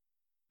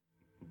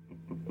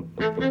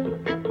Hello,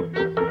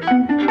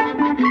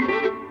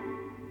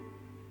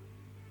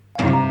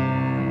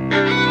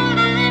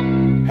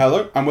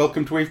 and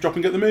welcome to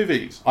Eavesdropping at the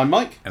Movies. I'm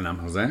Mike. And I'm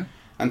Jose.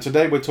 And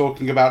today we're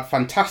talking about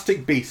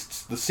Fantastic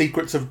Beasts, The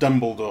Secrets of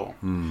Dumbledore.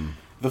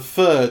 The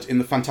third in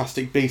the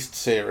Fantastic Beasts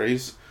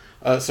series.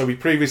 So we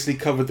previously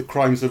covered The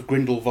Crimes of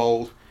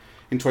Grindelwald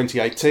in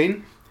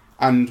 2018,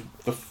 and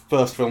the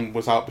first film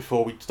was out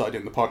before we started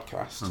in the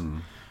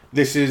podcast.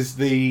 This is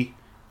the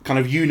kind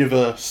of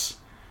universe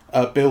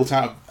built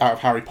out of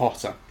Harry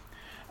Potter.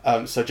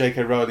 So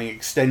J.K. Rowling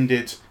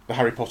extended the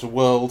Harry Potter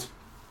world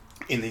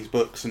in these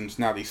books and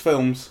now these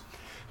films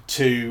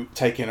to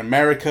take in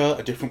America,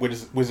 a different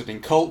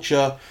wizarding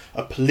culture,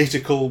 a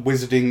political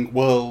wizarding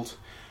world.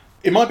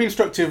 It might be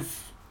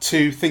instructive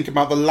to think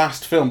about the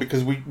last film,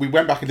 because we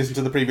went back and listened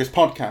to the previous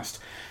podcast,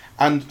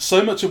 and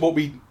so much of what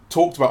we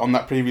talked about on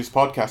that previous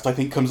podcast I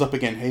think comes up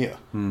again here.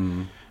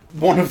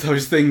 One of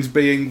those things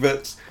being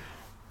that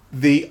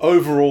the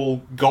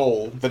overall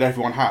goal that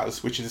everyone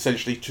has, which is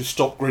essentially to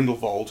stop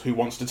Grindelwald, who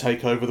wants to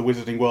take over the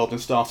wizarding world and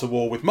start a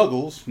war with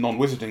muggles,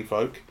 non-wizarding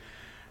folk,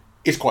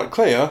 is quite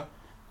clear,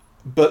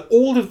 but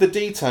all of the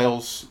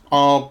details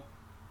are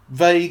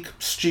vague,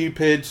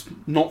 stupid,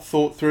 not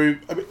thought through.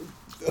 I mean,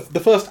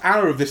 the first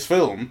hour of this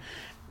film,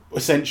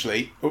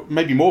 essentially,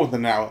 maybe more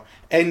than an hour,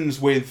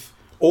 ends with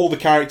all the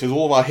characters,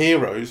 all of our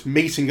heroes,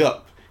 meeting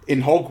up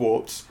in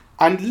Hogwarts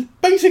and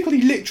basically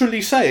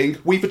literally saying,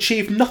 we've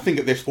achieved nothing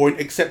at this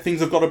point except things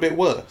have got a bit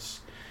worse.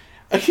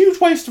 A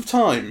huge waste of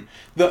time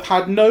that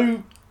had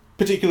no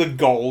particular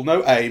goal,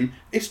 no aim.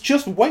 It's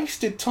just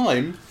wasted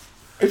time.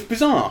 It's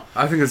bizarre.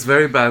 I think it's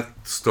very bad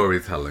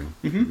storytelling,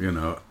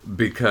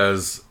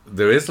 because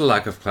there is a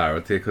lack of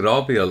clarity. It could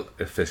all be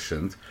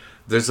efficient.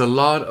 There's a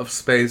lot of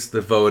space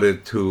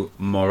devoted to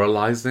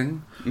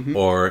moralizing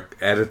or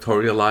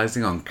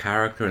editorializing on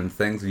character and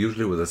things,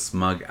 usually with a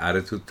smug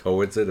attitude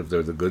towards it if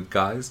they're the good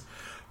guys,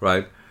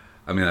 right?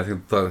 I mean, I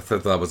think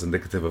that was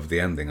indicative of the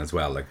ending as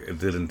well. Like, it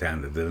didn't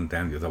end.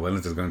 You thought, when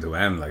is it going to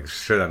end? Like,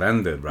 should have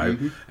ended, right?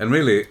 And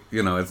really,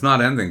 it's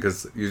not ending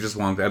because you just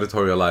want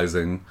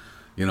editorializing,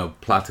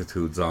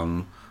 platitudes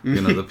on,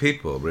 the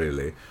people,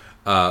 really,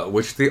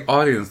 which the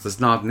audience does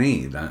not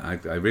need. I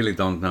really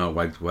don't know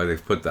why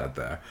they've put that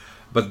there.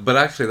 But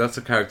actually, that's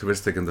a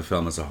characteristic in the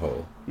film as a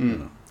whole.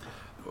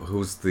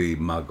 Who's the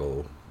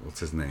muggle?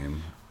 What's his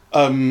name?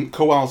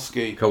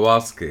 Kowalski,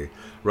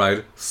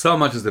 right? So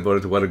much is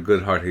devoted to what a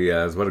good heart he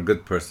has, what a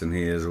good person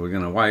he is.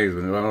 Why he's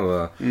blah, blah,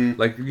 blah.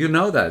 Like,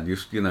 that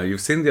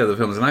you've seen the other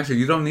films, and actually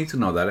you don't need to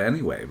know that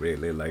anyway,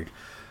 really. Like,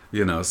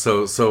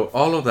 so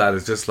all of that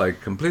is just like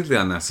completely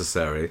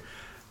unnecessary,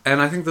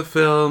 and I think the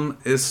film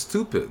is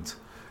stupid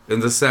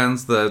in the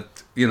sense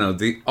that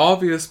the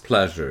obvious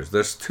pleasures.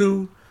 There's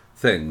two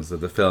things that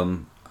the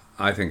film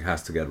I think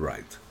has to get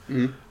right.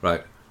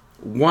 Right.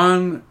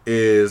 One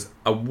is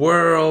a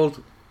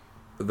world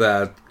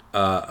that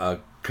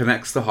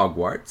connects to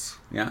Hogwarts,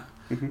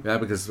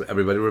 because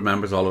everybody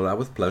remembers all of that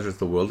with pleasure. It's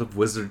the world of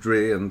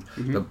wizardry and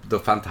the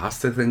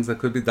fantastic things that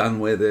could be done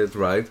with it,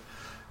 right?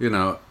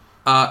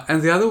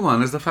 And the other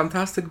one is the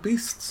Fantastic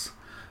Beasts.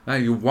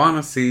 You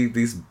want to see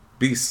these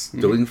beasts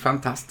doing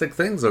fantastic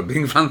things or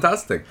being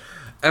fantastic.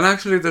 And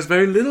actually, there's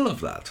very little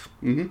of that,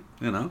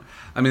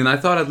 I mean, I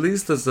thought at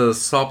least as a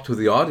sop to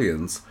the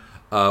audience,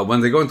 when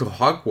they go into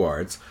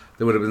Hogwarts,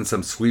 there would have been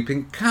some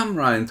sweeping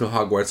camera into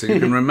Hogwarts so you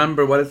can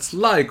remember what it's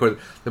like, or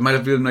there might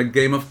have been a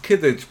game of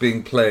Quidditch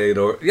being played,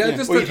 or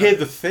just or you'd hear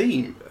the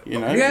theme,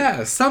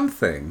 Yeah,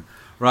 something,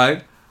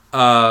 right?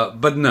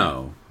 But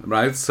no,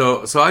 right?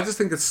 So I just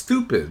think it's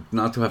stupid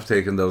not to have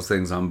taken those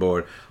things on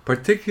board,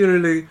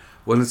 particularly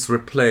when it's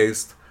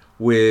replaced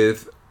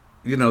with,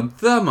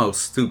 the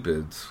most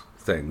stupid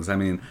things. I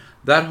mean,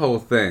 that whole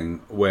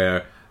thing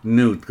where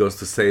Newt goes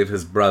to save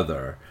his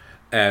brother,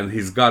 and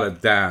he's got to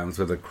dance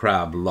with a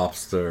crab,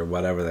 lobster,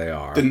 whatever they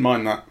are. Didn't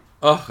mind that.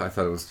 Oh, I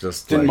thought it was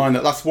just... Didn't mind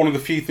that. That's one of the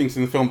few things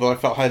in the film that I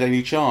felt had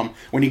any charm.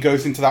 When he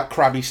goes into that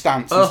crabby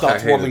stance and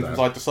starts waddling from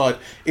side to side.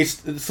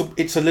 It's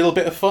a little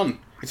bit of fun.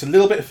 It's a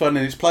little bit of fun,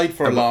 and it's played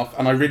for a laugh,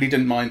 and I really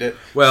didn't mind it.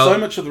 Well, so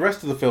much of the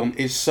rest of the film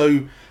is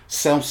so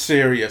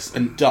self-serious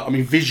and dark. I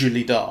mean,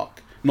 visually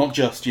dark. Not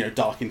just,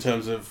 dark in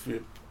terms of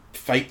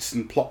fates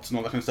and plots and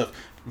all that kind of stuff.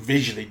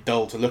 Visually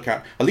dull to look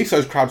at. At least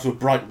those crabs were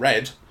bright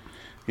red.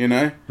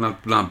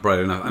 Not bright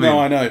enough.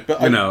 I know, but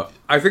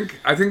I think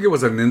it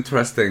was an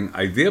interesting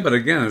idea, but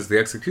again, the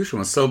execution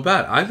was so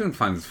bad. I didn't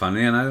find it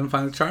funny, and I didn't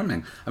find it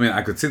charming. I mean,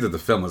 I could see that the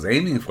film was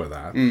aiming for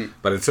that,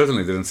 but it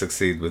certainly didn't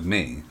succeed with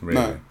me,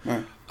 really.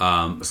 No.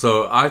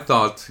 So I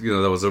thought,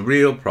 there was a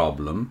real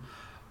problem.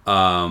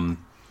 Yeah,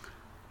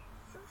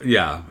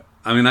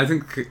 I mean, I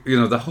think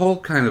the whole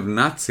kind of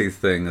Nazi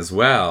thing as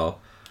well,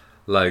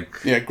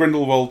 like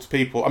Grindelwald's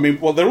people. I mean,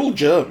 well, they're all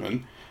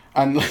German.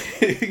 And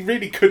it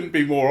really couldn't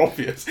be more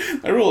obvious.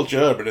 They're all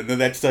German, and they're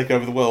there to take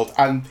over the world.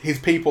 And his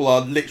people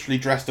are literally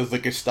dressed as the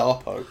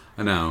Gestapo.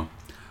 I know.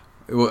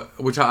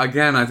 Which,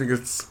 again, I think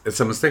it's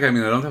a mistake. I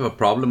mean, I don't have a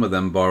problem with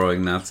them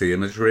borrowing Nazi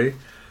imagery,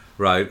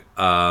 right?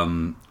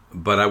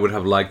 But I would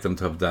have liked them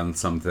to have done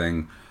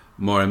something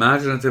more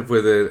imaginative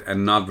with it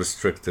and not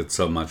restricted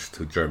so much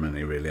to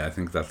Germany, really. I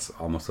think that's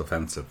almost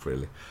offensive,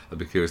 really. I'd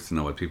be curious to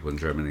know what people in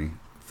Germany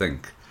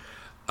think.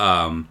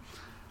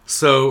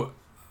 So,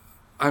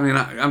 I mean,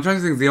 I'm trying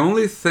to think. The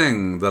only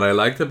thing that I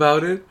liked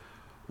about it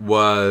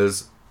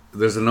was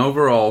there's an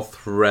overall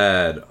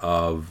thread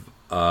of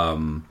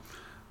Dumbledore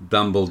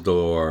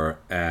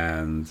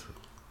and...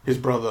 His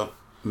brother.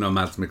 No,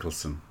 Mads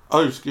Mikkelsen.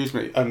 Oh, excuse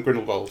me,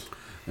 Grindelwald.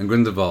 And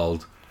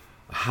Grindelwald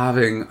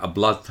having a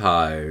blood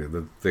tie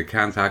that they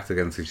can't act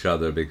against each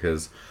other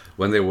because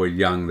when they were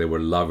young they were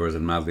lovers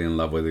and madly in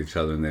love with each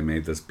other and they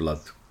made this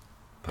blood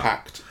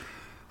pact.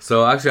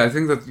 So actually I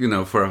think that, you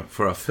know, for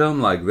a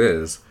film like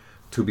this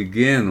to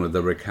begin with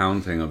the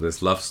recounting of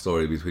this love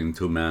story between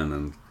two men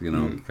and, you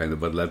know, kind of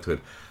what led to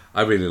it,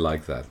 I really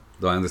like that,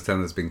 though I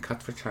understand it's being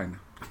cut for China.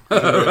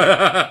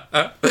 Wow.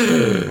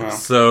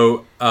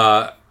 So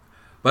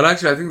but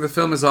actually I think the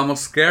film is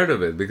almost scared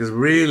of it because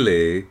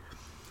really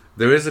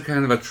there is a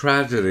kind of a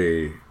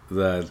tragedy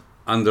that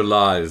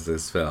underlies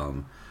this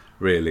film,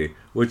 really,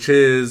 which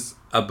is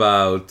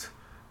about,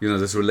 you know,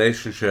 this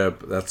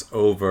relationship that's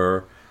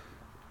over,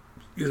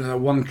 you know,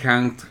 one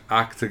can't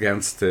act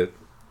against it,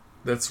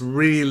 that's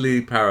really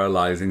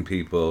paralyzing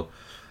people,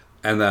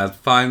 and that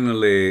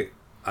finally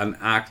an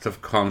act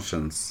of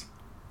conscience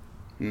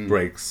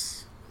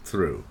breaks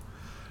through,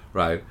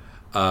 right?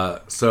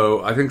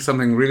 So I think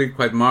something really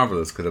quite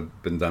marvelous could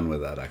have been done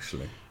with that,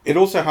 actually. It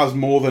also has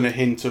more than a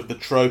hint of the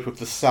trope of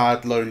the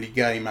sad, lonely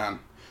gay man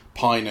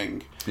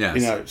pining. Yes.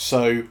 You know,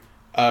 so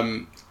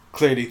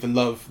clearly the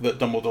love that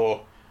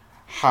Dumbledore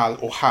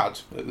had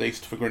at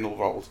least for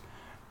Grindelwald,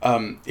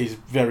 is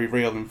very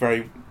real and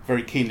very,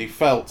 very keenly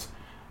felt.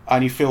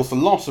 And he feels the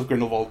loss of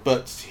Grindelwald,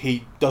 but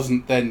he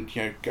doesn't then,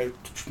 you know, go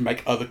to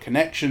make other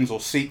connections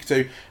or seek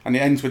to. And it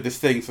ends with this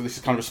thing. So this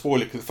is kind of a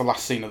spoiler because it's the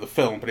last scene of the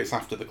film, but it's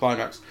after the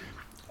climax.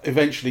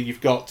 Eventually,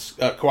 you've got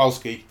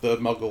Kowalski, the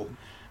Muggle,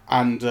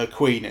 and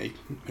Queenie,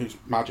 who's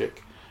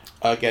magic,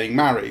 getting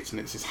married, and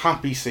it's this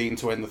happy scene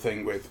to end the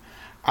thing with,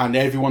 and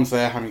everyone's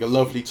there having a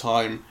lovely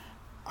time,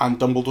 and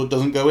Dumbledore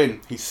doesn't go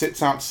in. He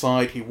sits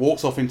outside, he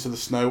walks off into the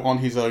snow on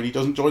his own, he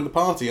doesn't join the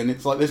party, and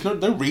it's like there's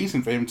no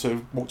reason for him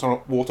to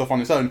walk off on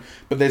his own,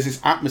 but there's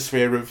this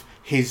atmosphere of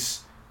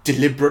his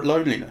deliberate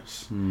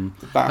loneliness.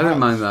 I didn't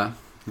mind that.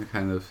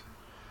 Kind of,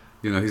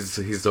 you know,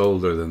 he's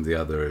older than the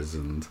others,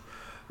 and,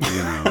 you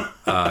know,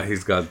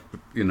 he's got,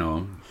 you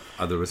know,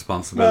 other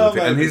responsibility,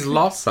 and he's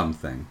lost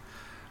something,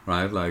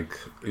 right? Like,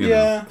 you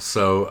know,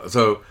 so I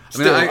Still,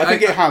 mean, I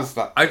think it has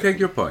that. I take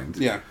your point,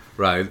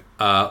 right?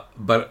 But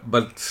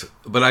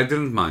I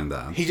didn't mind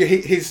that.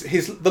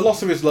 The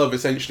loss of his love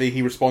essentially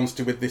he responds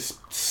to with this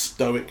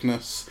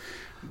stoicness,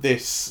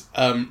 this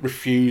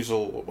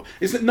refusal.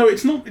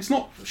 It's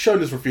not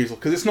shown as refusal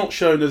because it's not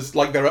shown as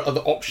like there are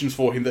other options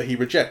for him that he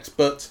rejects,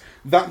 but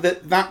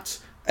that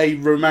a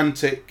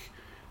romantic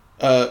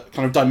kind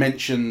of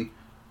dimension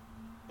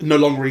no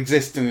longer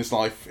exists in his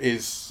life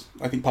is,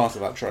 I think, part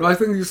of that trope. Well, I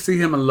think you see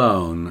him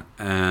alone,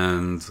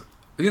 and,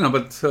 you know,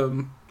 but I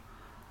don't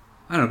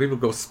know, people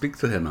go speak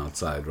to him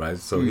outside, right?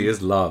 So he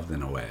is loved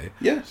in a way.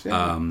 Yes,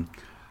 yeah.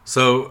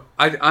 So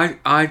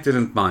I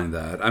didn't mind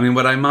that. I mean,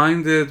 what I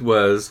minded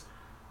was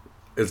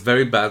it's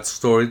very bad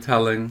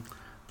storytelling.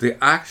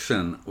 The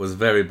action was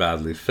very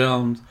badly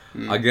filmed.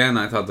 Again,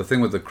 I thought the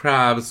thing with the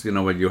crabs, you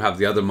know, when you have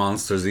the other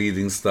monsters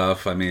eating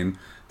stuff, I mean,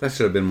 that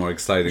should have been more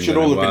exciting. Should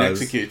all have been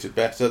executed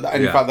better.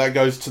 And in fact, that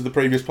goes to the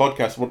previous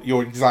podcast. What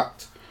your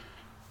exact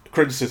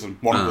criticism,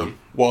 one of them,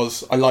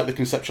 was I like the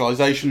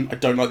conceptualization, I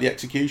don't like the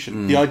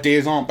execution. The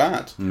ideas aren't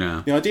bad.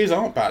 No. The ideas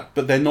aren't bad,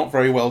 but they're not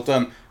very well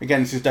done.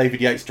 Again, this is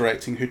David Yates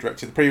directing, who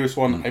directed the previous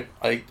one,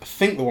 I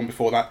think the one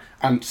before that,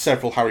 and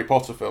several Harry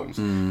Potter films.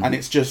 And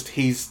it's just,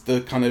 he's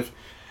the kind of...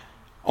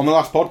 On the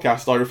last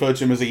podcast, I referred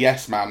to him as a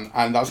yes man,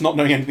 and that's not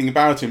knowing anything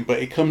about him, but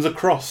it comes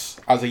across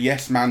as a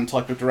yes man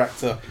type of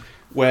director,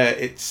 where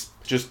it's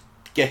just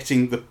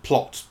getting the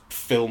plot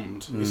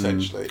filmed,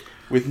 essentially,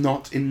 with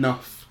not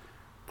enough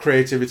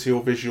creativity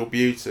or visual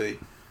beauty.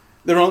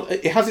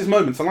 It has its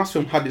moments. The last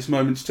film had its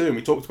moments too, and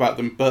we talked about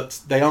them,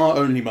 but they are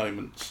only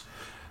moments.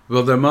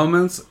 Well, they're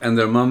moments, and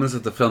they're moments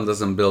that the film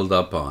doesn't build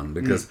up on,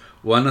 because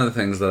one of the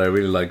things that I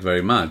really like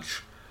very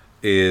much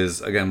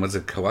is, again, was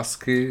it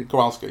Kowalski?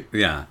 Kowalski.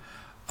 Yeah.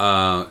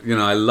 You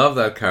know, I love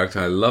that character.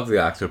 I love the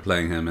actor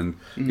playing him, and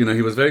you know,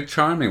 he was very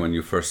charming when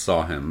you first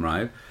saw him,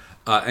 right?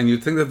 And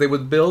you'd think that they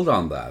would build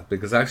on that,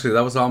 because actually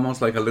that was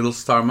almost like a little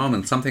star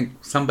moment,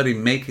 somebody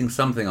making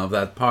something of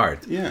that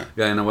part, in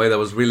a way that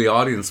was really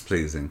audience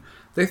pleasing.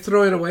 They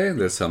throw it away in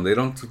this film. They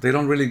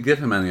don't really give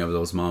him any of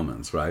those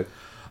moments, right?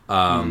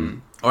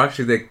 Or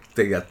actually,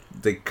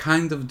 they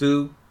kind of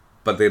do,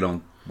 but they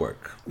don't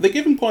work. They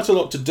give him quite a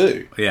lot to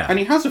do, and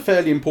he has a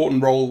fairly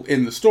important role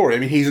in the story. I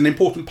mean, he's an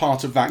important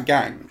part of that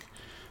gang,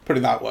 put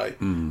it that way.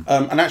 And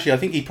actually, I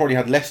think he probably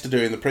had less to do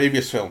in the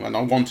previous film, and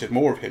I wanted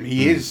more of him.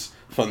 He is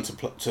fun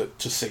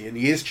to see, and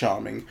he is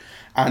charming,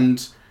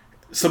 and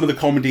some of the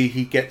comedy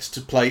he gets to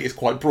play is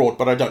quite broad,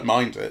 but I don't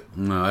mind it.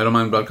 No, I don't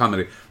mind broad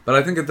comedy, but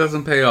I think it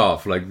doesn't pay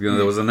off. Like, you know,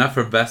 there was an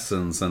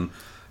effervescence, and,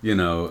 you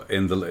know,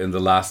 in the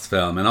last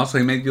film, and also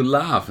he made you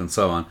laugh and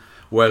so on.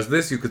 Whereas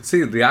this, you could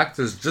see the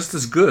actor's just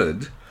as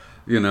good,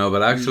 you know,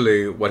 but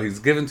actually what he's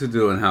given to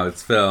do and how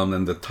it's filmed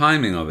and the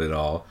timing of it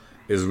all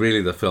is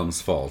really the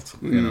film's fault,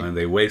 you know, and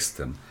they waste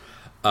him.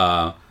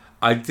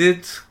 I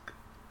did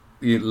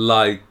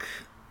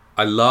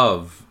I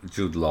love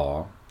Jude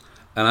Law,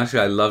 and actually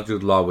I love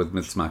Jude Law with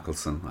Mads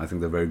Mikkelsen. I think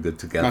they're very good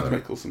together.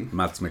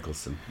 Mads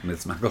Mikkelsen.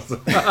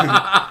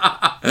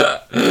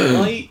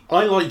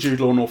 I like Jude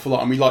Law an awful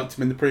lot, and we liked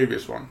him in the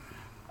previous one.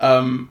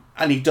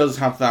 And he does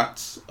have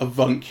that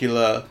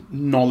avuncular,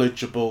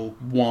 knowledgeable,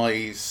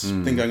 wise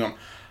thing going on.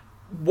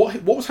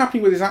 What was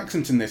happening with his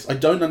accent in this, I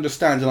don't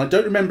understand, and I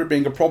don't remember it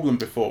being a problem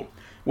before,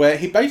 where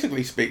he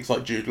basically speaks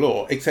like Jude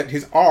Law, except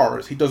his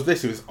R's. He does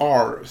this with his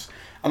R's.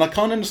 And I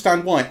can't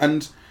understand why.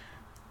 And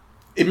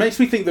it makes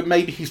me think that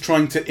maybe he's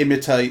trying to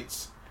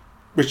imitate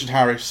Richard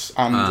Harris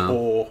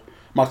or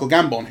Michael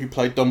Gambon, who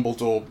played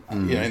Dumbledore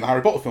you know, in the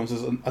Harry Potter films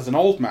as an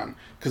old man,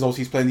 because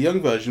obviously he's playing the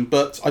young version.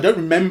 But I don't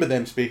remember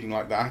them speaking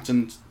like that,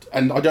 and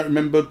I don't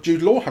remember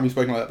Jude Law having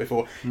spoken like that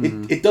before.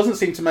 It doesn't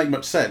seem to make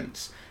much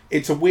sense.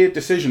 It's a weird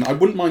decision. I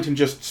wouldn't mind him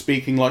just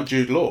speaking like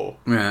Jude Law.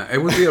 Yeah,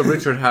 it would be a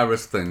Richard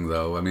Harris thing,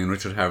 though. I mean,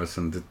 Richard Harris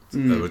did.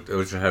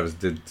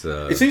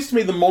 It seems to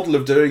me the model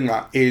of doing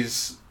that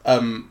is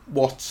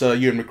what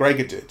Ewan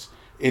McGregor did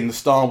in the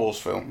Star Wars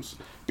films,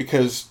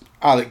 because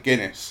Alec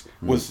Guinness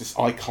was this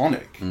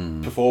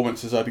iconic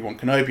performance as Obi-Wan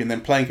Kenobi, and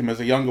then playing him as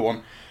a younger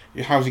one.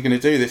 How's he going to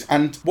do this?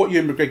 And what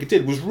Ewan McGregor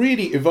did was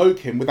really evoke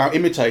him without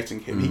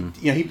imitating him.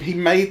 He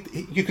made.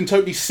 You can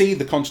totally see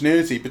the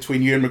continuity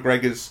between Ewan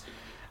McGregor's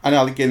and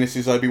Alec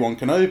Guinness's Obi-Wan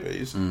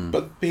Kenobi's,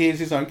 but he is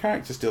his own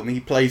character still, and he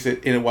plays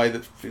it in a way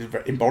that is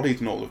embodied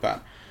in all of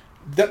that.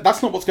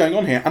 That's not what's going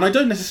on here, and I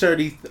don't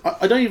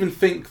even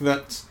think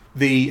that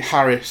the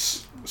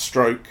Harris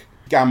stroke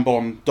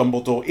Gambon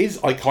Dumbledore is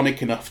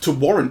iconic enough to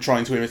warrant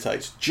trying to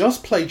imitate.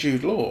 Just play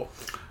Jude Law.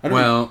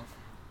 Well,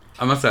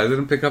 I must say I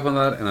didn't pick up on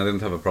that, and I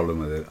didn't have a problem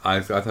with it. I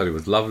thought he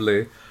was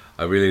lovely.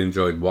 I really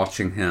enjoyed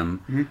watching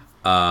him,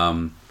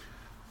 and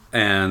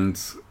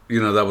you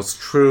know, that was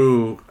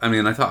true. I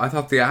mean, I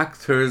thought the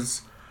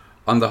actors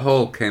on the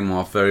whole came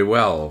off very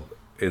well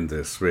in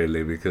this,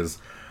 really, because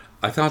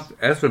I thought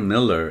Ezra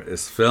Miller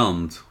is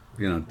filmed,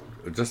 you know,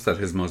 just at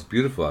his most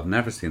beautiful. I've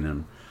never seen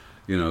him,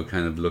 you know,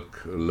 kind of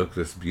look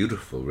this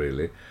beautiful,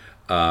 really.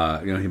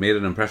 You know, he made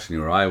an impression.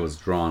 Your eye was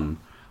drawn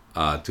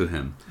to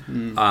him.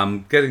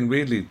 I'm getting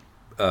really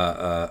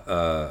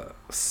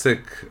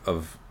sick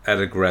of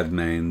Eric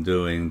Redmayne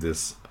doing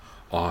this,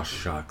 oh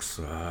shucks,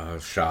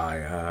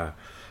 shy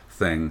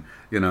thing,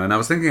 you know. And I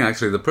was thinking,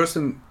 actually, the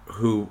person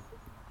who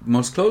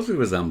most closely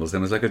resembles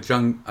him is like a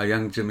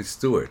young Jimmy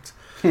Stewart.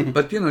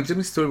 But, you know,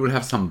 Jimmy Stewart would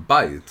have some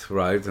bite,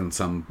 right? And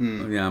some,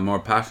 more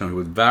passion. He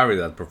would vary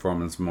that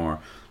performance more.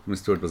 Jimmy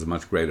Stewart was a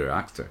much greater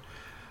actor.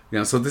 You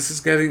know, so this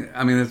is getting,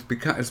 I mean,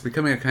 it's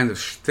becoming a kind of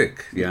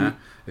shtick, yeah?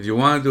 If you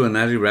want to do an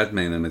Eddie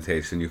Redmayne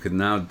imitation, you could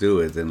now do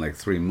it in like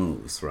 3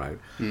 moves, right?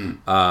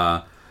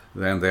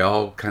 Then they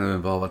all kind of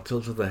involve a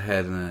tilt of the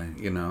head and a,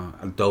 you know,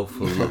 a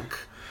doleful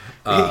look.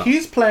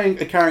 He's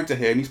playing a character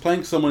here, and he's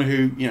playing someone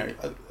who, you know,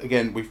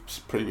 again, we've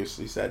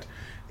previously said,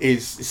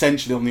 is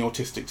essentially on the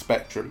autistic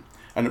spectrum,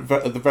 and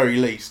at the very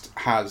least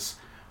has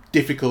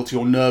difficulty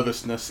or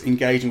nervousness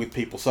engaging with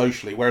people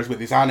socially, whereas with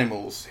his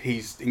animals,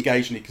 he's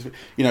engaging, because,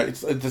 you know,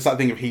 it's that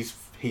thing of he's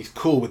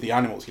cool with the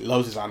animals, he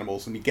loves his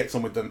animals, and he gets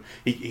on with them,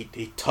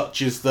 he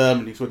touches them,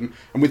 and he's with them,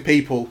 and with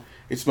people,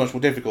 it's much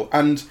more difficult.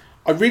 And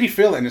I really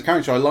feel that in his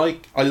character.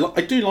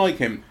 I do like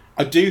him.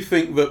 I do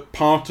think that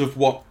part of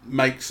what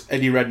makes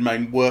Eddie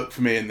Redmayne work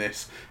for me in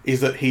this is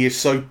that he is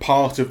so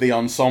part of the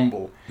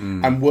ensemble.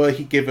 And were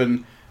he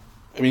given,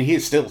 I mean, he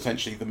is still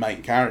essentially the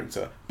main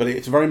character, but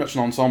it's very much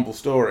an ensemble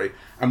story.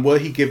 And were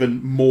he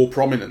given more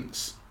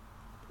prominence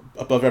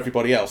above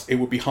everybody else, it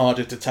would be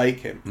harder to take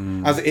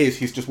him. As it is,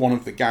 he's just one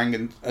of the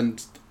gang,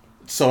 and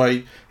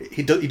so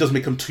he doesn't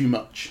become too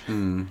much.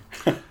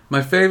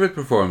 My favourite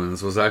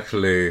performance was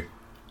actually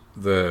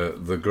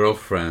the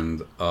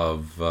girlfriend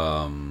of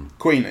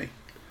Queenie.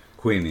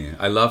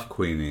 I love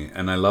Queenie,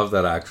 and I love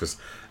that actress.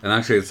 And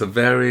actually, it's a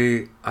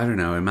very, I don't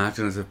know,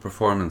 imaginative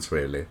performance,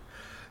 really.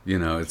 You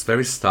know, it's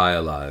very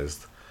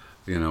stylized,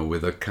 you know,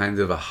 with a kind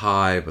of a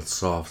high but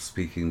soft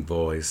speaking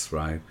voice,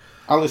 right?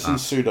 Alison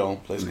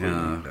Sudol plays Queenie.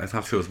 Yeah, I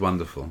thought she was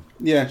wonderful.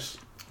 Yes.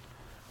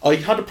 I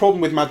had a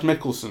problem with Mads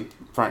Mikkelsen,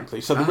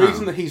 frankly. So the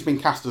reason that he's been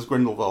cast as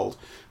Grindelwald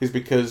is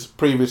because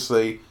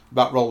previously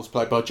that role was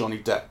played by Johnny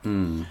Depp.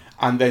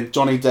 And then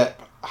Johnny Depp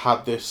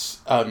had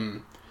this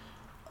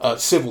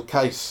civil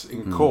case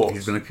in court.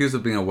 He's been accused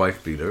of being a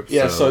wife beater.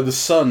 Yeah, so the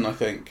Sun, I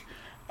think,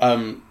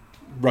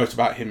 wrote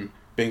about him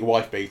being a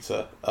wife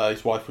beater.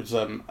 His wife was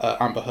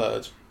Amber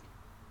Heard.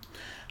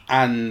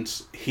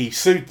 And he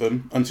sued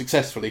them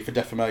unsuccessfully for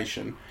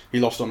defamation. He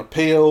lost on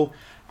appeal,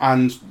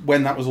 And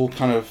when that was all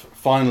kind of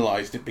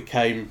finalised, it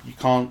became you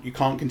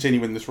can't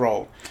continue in this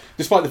role,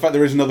 despite the fact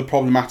there is another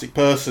problematic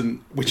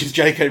person, which is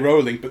J.K.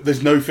 Rowling. But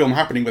there's no film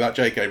happening without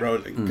J.K.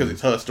 Rowling because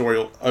it's her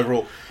story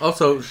overall.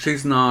 Also,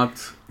 she's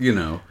not,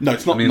 No,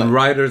 it's not. I mean, no.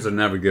 writers are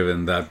never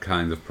given that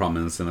kind of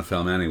prominence in a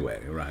film anyway,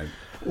 right?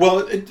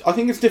 Well, I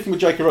think it's different with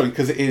J.K. Rowling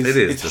because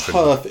it's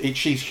her.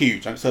 She's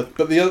huge. But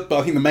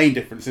I think the main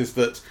difference is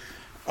that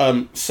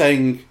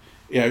saying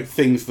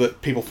things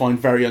that people find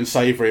very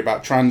unsavoury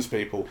about trans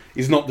people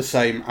is not the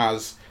same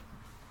as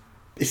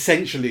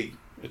essentially,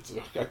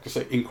 I could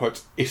say in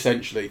quotes,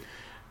 essentially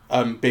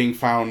being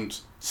found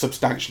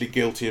substantially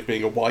guilty of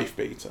being a wife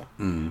beater,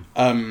 and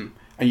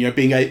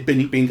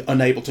being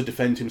unable to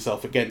defend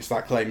himself against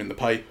that claim in the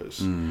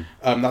papers.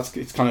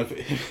 It's kind of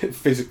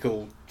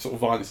physical sort of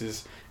violence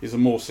is a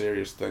more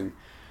serious thing.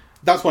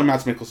 That's why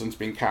Mads Mikkelsen's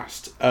been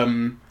cast.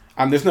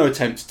 And there's no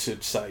attempt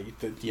to say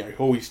that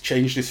he's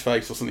changed his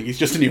face or something. He's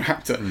just a new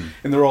actor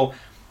in the role,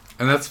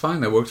 and that's fine.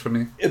 That works for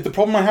me. The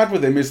problem I had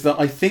with him is that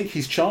I think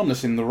he's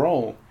charmless in the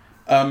role.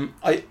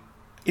 I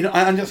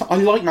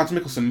like Mads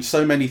Mikkelsen in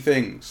so many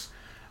things,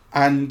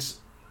 and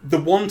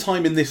the one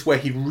time in this where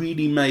he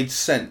really made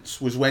sense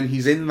was when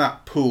he's in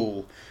that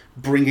pool,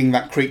 bringing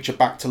that creature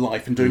back to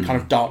life and doing kind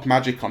of dark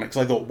magic on it.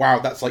 Because I thought, wow,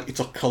 that's it's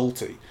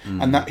occulty,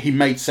 and that he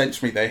made sense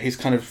for me there. His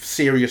kind of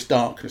serious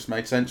darkness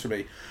made sense for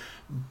me.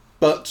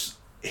 But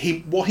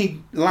what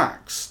he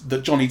lacks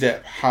that Johnny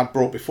Depp had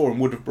brought before and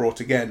would have brought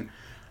again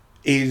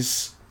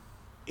is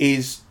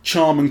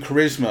charm and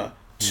charisma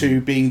to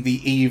being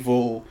the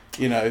evil,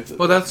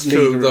 Well, that's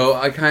true, though.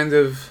 I kind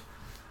of...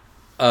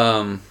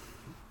 I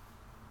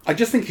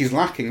just think he's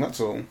lacking, that's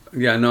all.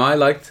 Yeah, no, I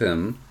liked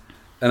him.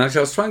 And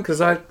actually I was trying,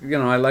 because I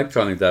like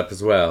Johnny Depp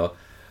as well.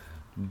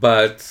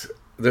 But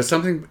there's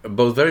something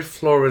both very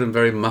florid and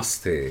very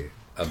musty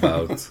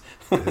about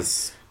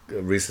his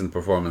recent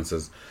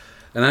performances.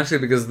 And actually,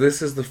 because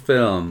this is the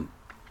film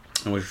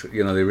in which they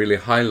really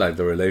highlight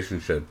the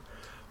relationship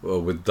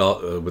with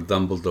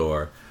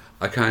Dumbledore,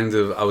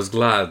 I was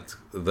glad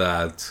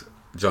that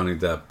Johnny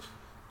Depp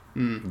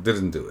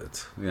didn't do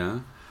it. Yeah,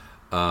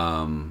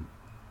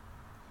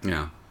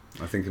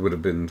 I think it would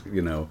have been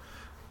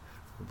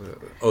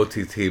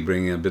OTT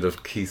bringing a bit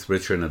of Keith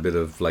Richards and a bit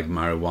of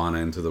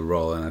marijuana into the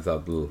role, and I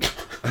thought,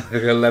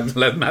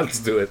 let Mads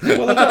do it.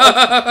 Well,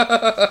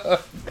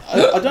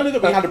 I don't know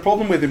that we had a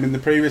problem with him in the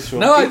previous film.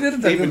 No, I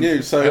didn't. Even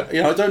you. So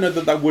I don't know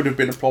that would have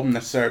been a problem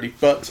necessarily.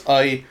 But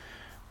I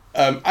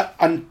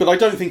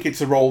don't think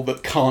it's a role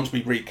that can't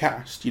be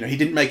recast. He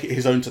didn't make it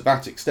his own to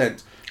that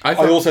extent. I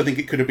also think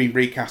it could have been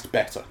recast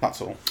better. That's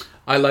all.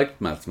 I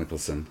liked Mads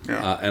Mikkelsen,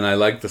 and I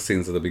liked the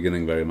scenes at the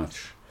beginning very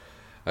much,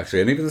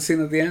 actually, and even the scene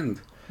at the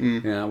end.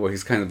 Yeah, where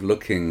he's kind of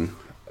looking,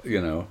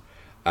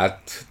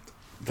 at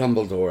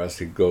Dumbledore as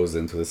he goes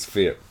into the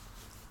sphere.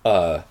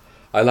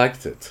 I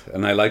liked it,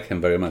 and I like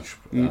him very much,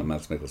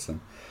 Mads Mikkelsen.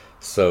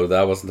 So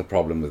that wasn't a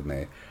problem with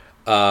me.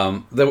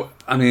 And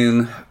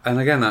again,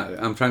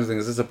 I'm trying to think: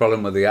 is this a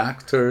problem with the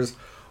actors,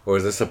 or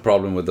is this a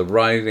problem with the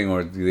writing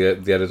or the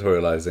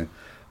editorializing?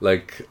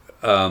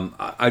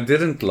 I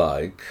didn't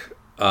like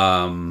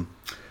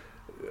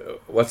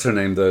what's her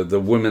name, the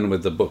woman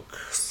with the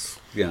books.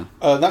 Yeah,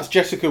 that's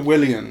Jessica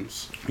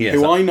Williams,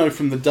 who I know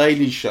from The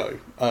Daily Show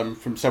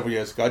from several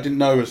years ago. I didn't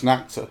know her as an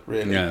actor,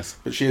 really. Yes,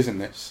 but she is in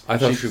this. I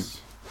thought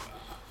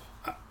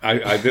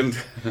I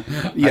didn't.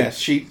 Yes,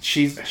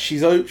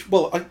 she's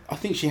well. I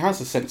think she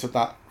has a sense of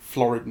that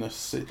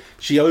floridness.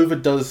 She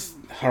overdoes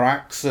her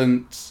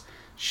accent.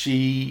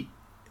 You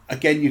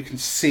can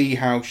see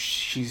how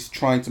she's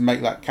trying to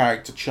make that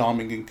character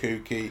charming and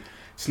kooky.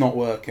 It's not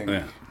working.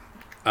 Yeah.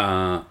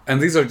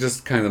 And these are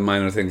just kind of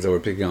minor things that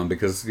we're picking on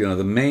because,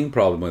 the main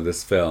problem with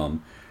this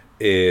film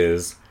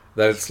is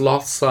that it's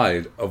lost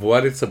sight of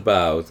what it's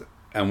about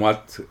and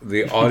what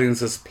the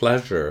audience's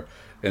pleasure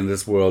in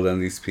this world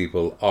and these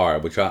people are,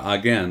 which I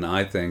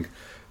think,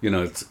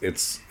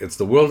 it's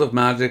the world of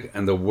magic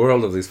and the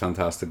world of these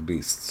fantastic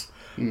beasts,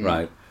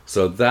 right?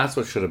 So that's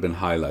what should have been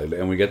highlighted,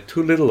 and we get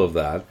too little of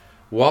that,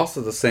 whilst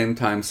at the same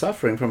time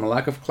suffering from a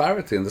lack of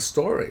clarity in the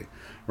story.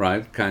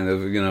 Right, kind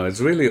of, it's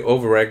really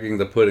over-egging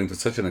the pudding to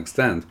such an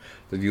extent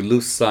that you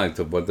lose sight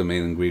of what the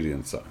main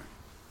ingredients are.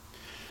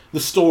 The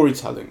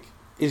storytelling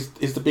is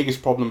the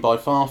biggest problem by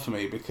far for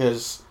me,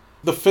 because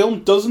the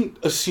film doesn't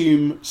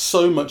assume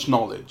so much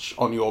knowledge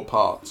on your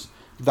part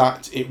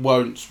that it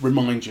won't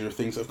remind you of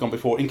things that have gone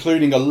before,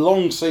 including a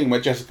long scene where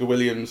Jessica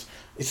Williams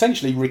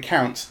essentially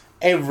recounts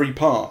every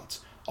part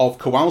of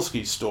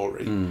Kowalski's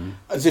story,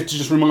 as if to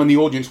just remind the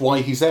audience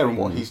why he's there and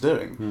what he's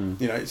doing.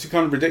 It's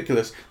kind of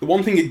ridiculous. The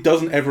one thing it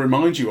doesn't ever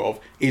remind you of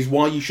is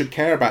why you should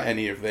care about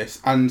any of this,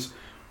 and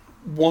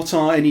what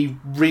are any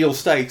real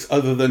stakes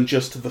other than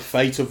just the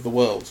fate of the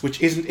worlds,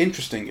 which isn't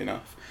interesting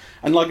enough.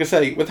 And like I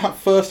say, with that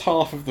first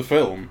half of the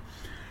film,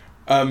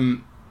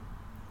 you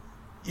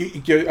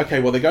go, okay,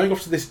 well, they're going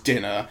off to this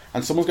dinner,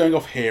 and someone's going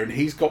off here, and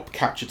he's got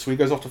captured, so he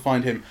goes off to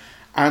find him,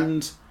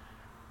 and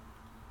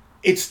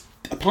it's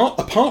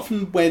apart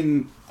from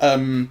when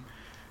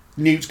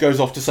Newt goes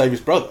off to save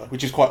his brother,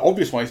 which is quite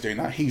obvious why he's doing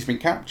that. He's been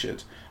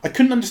captured. I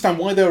couldn't understand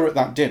why they were at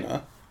that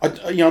dinner.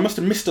 I must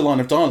have missed a line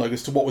of dialogue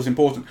as to what was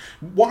important.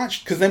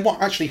 Because then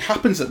what actually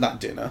happens at that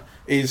dinner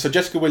is, so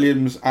Jessica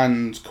Williams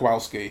and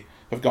Kowalski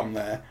have gone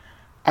there,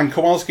 and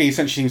Kowalski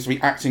essentially seems to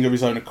be acting of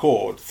his own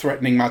accord,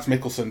 threatening Mads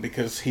Mikkelsen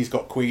because he's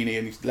got Queenie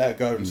and he's let her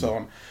go and so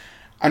on.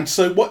 And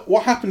so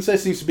what happens there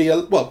seems to be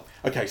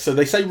so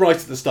they say right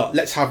at the start,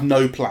 let's have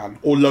no plan,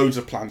 or loads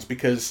of plans,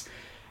 because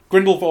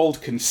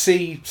Grindelwald can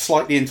see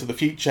slightly into the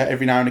future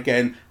every now and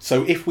again,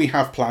 so if we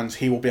have plans,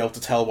 he will be able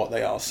to tell what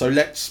they are. So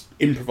let's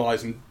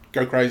improvise and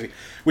go crazy.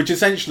 Which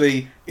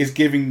essentially is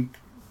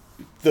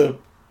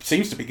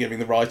seems to be giving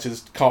the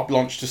writers carte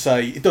blanche to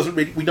say,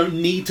 we don't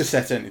need to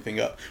set anything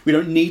up. We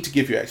don't need to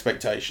give you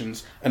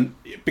expectations, and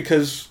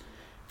because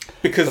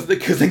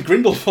then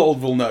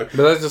Grindelwald will know.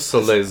 But that's just so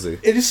lazy.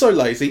 It is so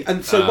lazy.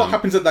 And so what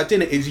happens at that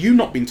dinner is you've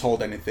not been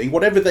told anything.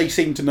 Whatever they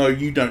seem to know,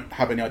 you don't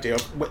have any idea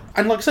of.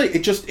 And like I say,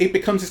 it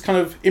becomes this kind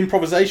of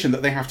improvisation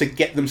that they have to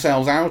get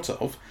themselves out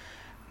of.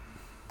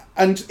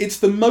 And it's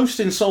the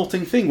most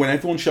insulting thing when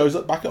everyone shows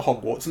up back at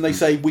Hogwarts and they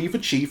say, we've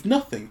achieved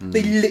nothing.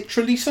 They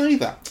literally say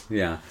that.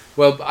 Yeah.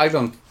 Well, I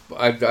didn't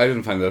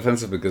find that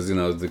offensive because,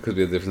 there could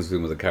be a difference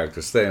between what the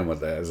characters say and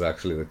what is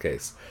actually the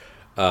case.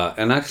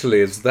 And actually,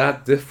 it's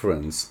that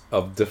difference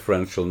of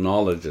differential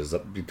knowledges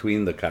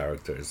between the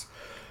characters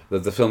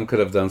that the film could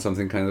have done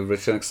something kind of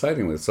rich and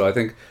exciting with. So I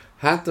think,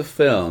 had the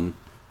film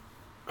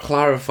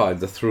clarified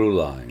the through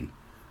line,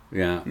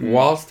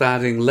 whilst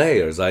adding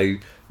layers,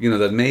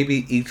 that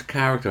maybe each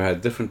character had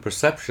different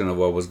perception of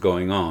what was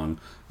going on,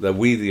 that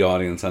we, the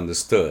audience,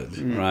 understood,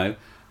 right?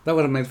 That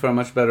would have made for a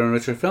much better and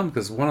richer film,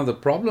 because one of the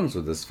problems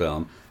with this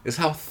film is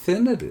how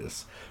thin it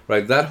is,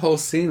 right? That whole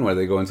scene where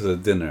they go into the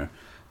dinner,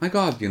 my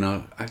God,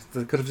 I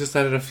could have just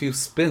added a few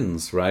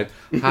spins, right?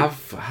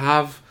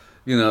 have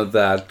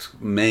that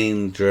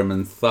main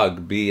German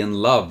thug be in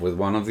love with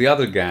one of the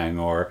other gang,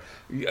 or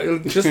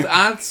just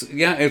adds,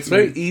 it's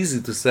very easy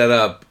to set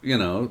up,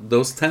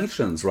 those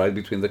tensions, right,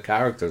 between the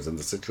characters and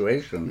the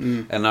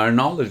situation, and our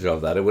knowledge of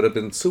that. It would have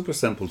been super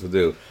simple to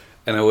do,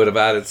 and it would have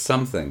added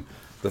something.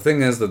 The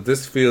thing is that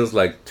this feels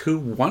like too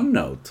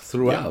one-note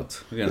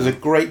throughout. There's a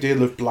great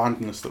deal of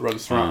blandness that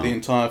runs throughout the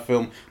entire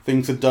film.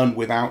 Things are done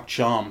without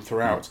charm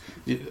throughout.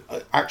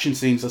 Action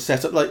scenes are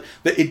set up like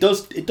it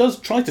does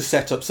try to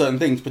set up certain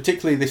things,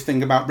 particularly this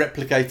thing about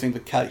replicating the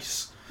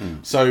case.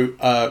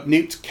 So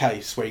Newt's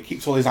case, where he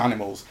keeps all his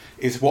animals,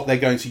 is what they're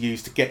going to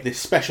use to get this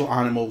special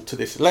animal to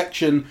this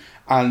election.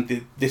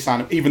 And this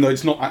animal, even though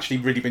it's not actually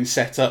really been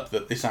set up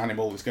that this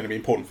animal is going to be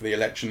important for the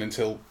election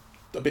until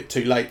a bit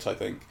too late, I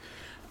think.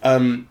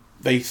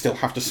 They still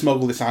have to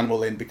smuggle this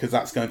animal in because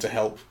that's going to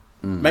help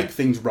make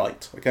things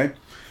right, okay?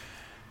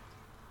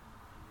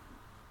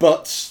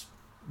 But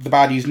the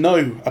baddies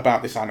know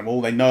about this animal,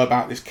 they know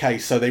about this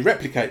case, so they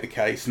replicate the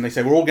case and they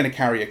say, we're all going to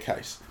carry a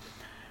case.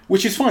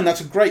 Which is fine,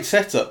 that's a great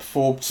setup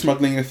for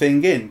smuggling a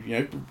thing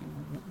in,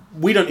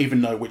 We don't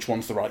even know which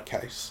one's the right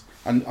case,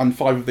 and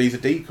 5 of these are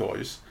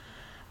decoys.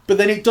 But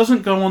then it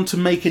doesn't go on to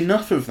make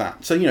enough of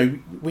that. So,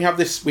 we have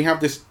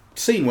this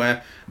scene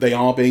where they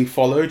are being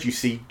followed. You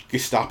see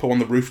Gestapo on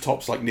the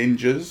rooftops like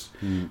ninjas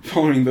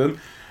following them.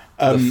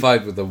 The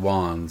fight with the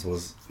wands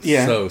was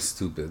so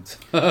stupid.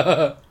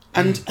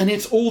 and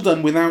it's all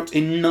done without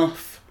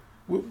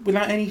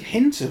any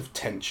hint of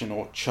tension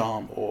or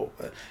charm or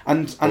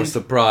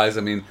surprise.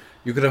 I mean,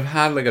 you could have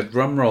had like a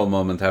drum roll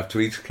moment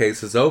after each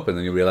case is open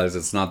and you realize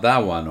it's not that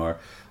one,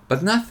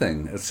 but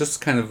nothing. It's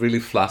just kind of really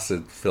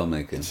flaccid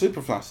filmmaking. It's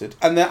super flaccid.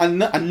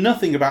 And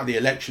nothing about the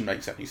election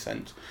makes any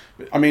sense.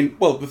 I mean,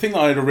 well, the thing that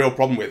I had a real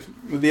problem with,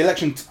 the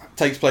election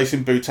takes place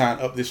in Bhutan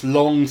up this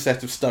long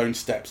set of stone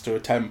steps to a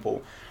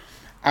temple.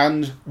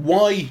 And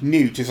why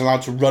Newt is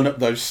allowed to run up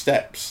those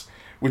steps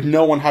with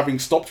no one having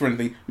stopped or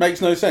anything makes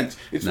no sense.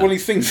 It's one of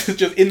these things that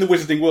just in the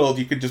wizarding world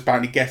you could just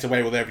apparently get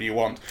away with whatever you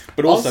want.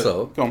 But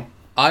also go on.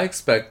 I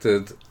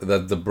expected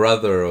that the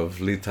brother of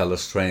Lita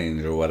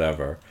Lestrange or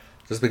whatever,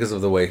 just because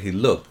of the way he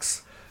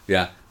looks,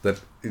 that there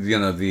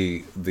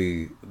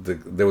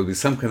would be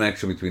some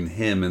connection between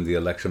him and the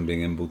election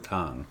being in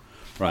Bhutan,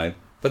 right?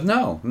 But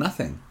no,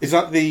 nothing. Is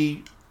that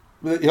the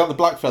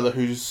black fella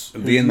who's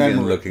the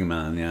Indian-looking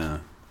man? Yeah.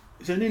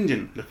 Is it an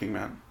Indian-looking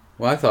man?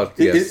 Well, I thought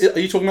yes. Are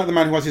you talking about the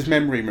man who has his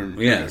memory?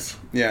 Yes.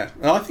 Yeah.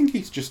 And I think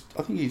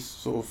he's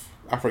sort of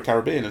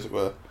Afro-Caribbean, as it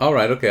were. Oh,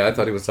 right. Okay. I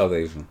thought he was South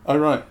Asian. Oh,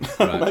 right.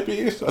 Maybe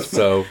he is.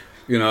 So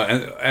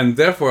and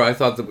therefore I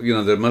thought that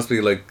there must be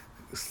like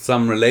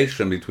some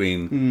relation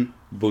between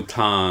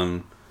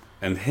Bhutan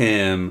and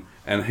him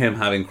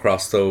having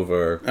crossed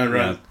over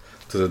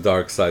to the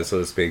dark side, so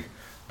to speak.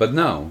 But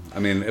no, I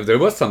mean, if there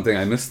was something,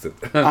 I missed it.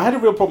 I had a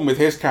real problem with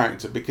his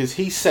character because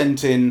he's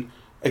sent in,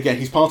 again,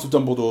 he's part of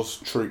Dumbledore's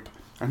troop,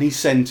 and he's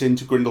sent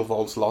into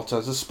Grindelwald's lot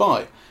as a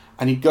spy.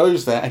 And he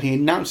goes there and he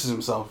announces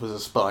himself as a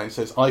spy and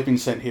says, I've been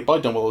sent here by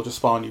Dumbledore to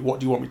spy on you, what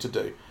do you want me to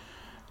do?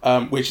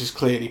 Which is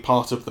clearly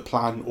part of the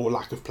plan or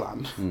lack of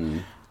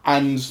plan.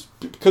 And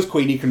because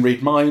Queenie can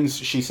read minds,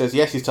 she says,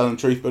 yes, he's telling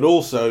the truth, but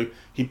also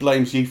he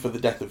blames you for the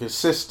death of his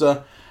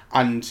sister,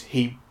 and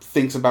he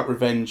thinks about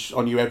revenge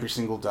on you every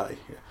single day.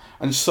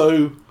 And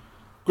so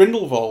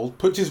Grindelwald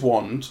puts his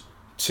wand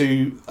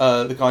to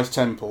the guy's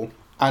temple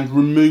and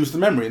removes the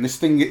memory. And this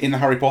thing in the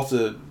Harry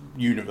Potter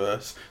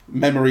universe,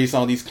 memories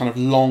are these kind of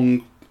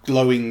long,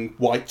 glowing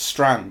white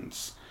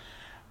strands.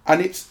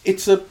 And I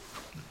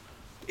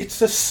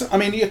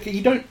mean,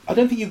 I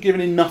don't think you've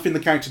given enough in the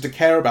character to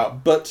care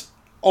about, but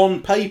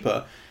on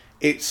paper,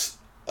 it's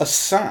a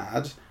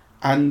sad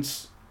and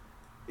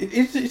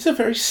it's a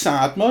very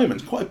sad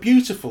moment, quite a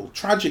beautiful,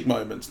 tragic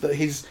moment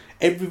that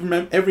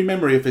every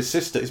memory of his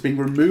sister is being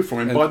removed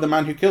from him by the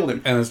man who killed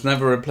him, and it's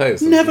never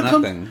replaced.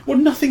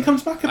 Nothing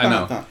comes back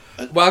about that.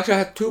 Well, actually, I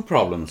had two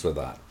problems with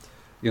that.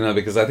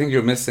 Because I think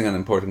you're missing an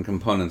important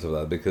component of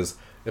that. Because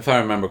if I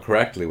remember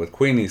correctly, what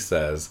Queenie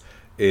says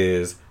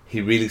is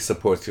he really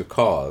supports your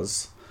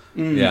cause.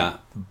 Yeah,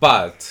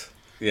 but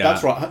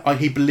that's right.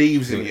 He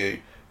believes in you.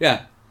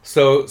 Yeah.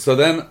 So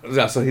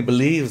he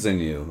believes in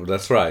you.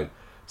 That's right.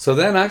 So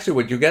then, actually,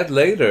 what you get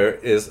later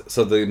is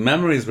the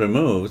memory is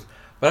removed,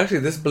 but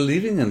actually, this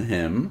believing in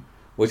him,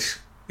 which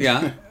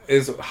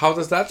is how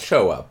does that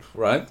show up,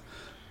 right?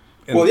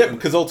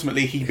 Because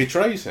ultimately he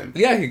betrays him.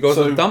 Yeah, he goes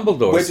with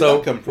Dumbledore. Where did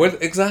that come from?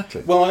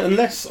 Exactly. Well,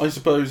 unless I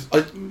suppose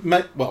I'm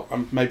maybe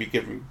I'm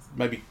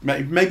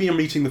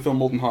meeting the film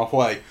more than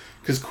halfway,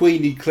 because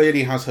Queenie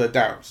clearly has her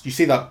doubts. You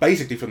see that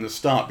basically from the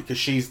start, because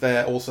she's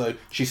there also.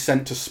 She's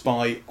sent to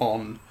spy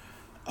on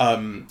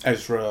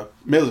Ezra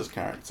Miller's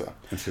character,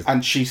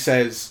 and she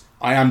says,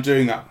 "I am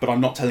doing that, but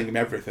I'm not telling him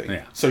everything."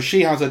 Yeah. So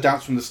she has her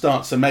doubts from the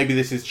start. So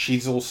maybe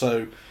she's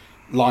also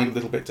lying a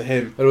little bit to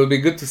him. But it would be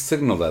good to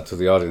signal that to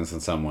the audience in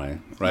some way,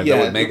 right? Yeah,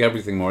 that would make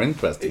everything more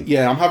interesting.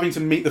 Yeah, I'm having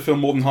to meet the film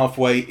more than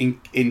halfway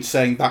in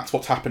saying that's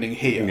what's happening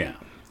here.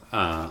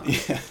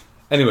 Yeah.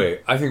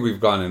 Anyway, I think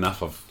we've gone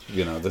enough of,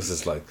 this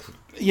is like...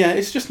 Yeah,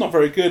 it's just not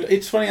very good.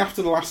 It's funny,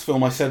 after the last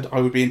film I said I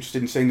would be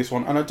interested in seeing this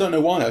one, and I don't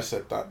know why I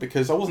said that,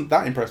 because I wasn't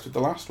that impressed with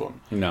the last one.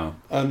 No.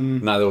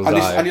 Neither was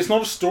I. And it's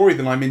not a story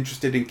that I'm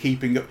interested in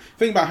keeping up. The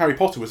thing about Harry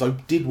Potter was I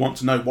did want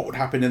to know what would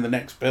happen in the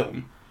next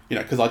film.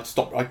 Because I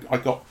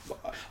got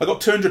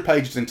 200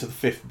 pages into the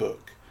 5th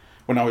book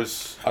when I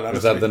was...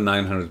 Was that the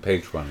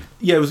 900-page one?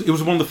 Yeah, it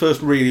was one of the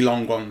first really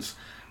long ones.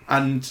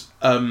 And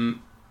I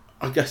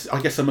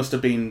guess I must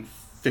have been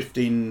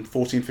 15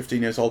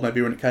 years old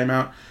maybe when it came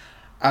out.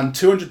 And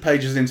 200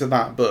 pages into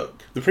that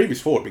book, the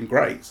previous 4 had been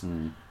great.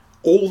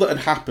 All that had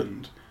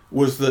happened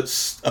was that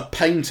a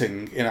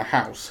painting in a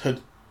house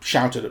had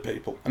shouted at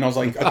people, and I was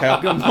like, okay,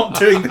 I'm not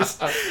doing this,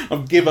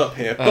 I'll give up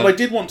here. But I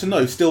did want to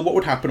know still what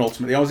would happen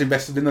ultimately. I was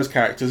invested in those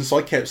characters, and so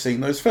I kept seeing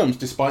those films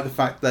despite the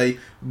fact they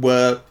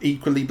were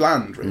equally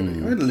bland,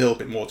 really. I had a little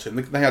bit more to them.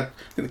 I think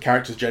the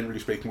characters, generally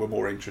speaking, were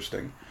more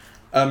interesting.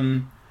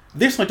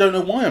 This, I don't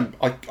know why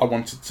I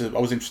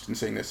was interested in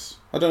seeing this.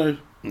 I don't know.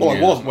 Well,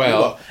 I wasn't.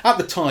 Well, at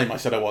the time I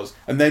said I was,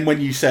 and then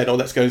when you said,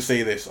 let's go and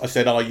see this, I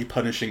said, are you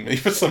punishing me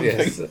for something?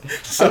 Yes.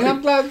 So,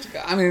 I'm glad,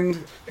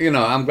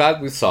 I'm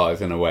glad we saw it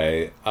in a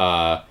way.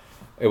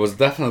 It was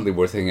definitely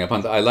worth thinking up,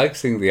 and I like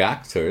seeing the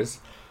actors.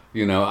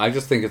 I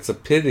just think it's a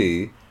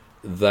pity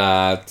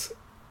that,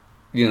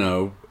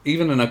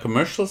 even in a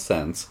commercial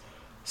sense,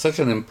 such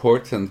an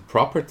important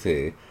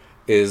property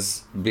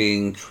is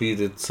being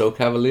treated so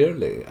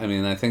cavalierly.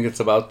 I think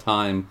it's about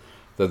time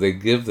that they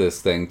give this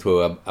thing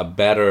to a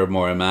better,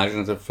 more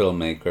imaginative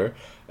filmmaker,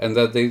 and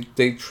that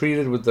they treat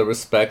it with the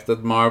respect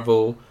that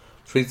Marvel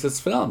treats its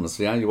films.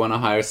 Yeah, you want to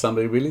hire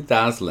somebody really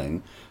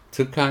dazzling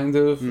to kind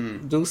of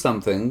do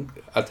something,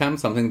 attempt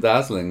something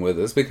dazzling with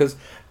this, because,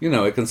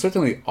 it can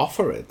certainly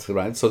offer it,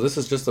 right? So this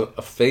is just a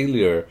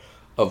failure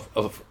of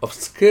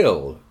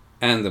skill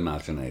and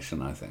imagination,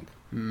 I think.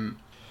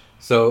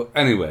 So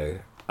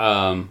anyway,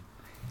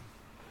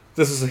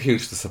 this is a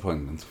huge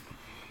disappointment.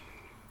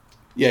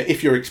 Yeah,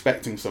 if you're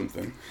expecting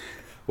something.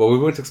 Well, we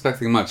weren't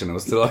expecting much, and it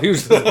was still a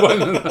huge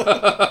disappointment.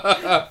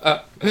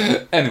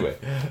 Anyway,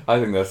 I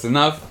think that's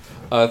enough.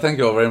 Thank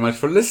you all very much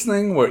for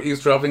listening. We're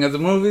eavesdropping at the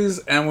movies,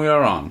 and we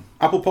are on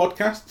Apple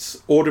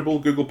Podcasts, Audible,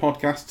 Google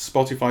Podcasts,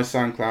 Spotify,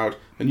 SoundCloud,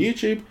 and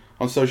YouTube.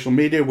 On social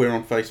media, we're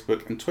on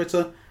Facebook and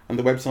Twitter, and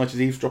the website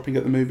is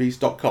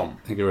eavesdroppingatthemovies.com.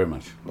 Thank you very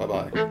much.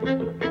 Bye-bye.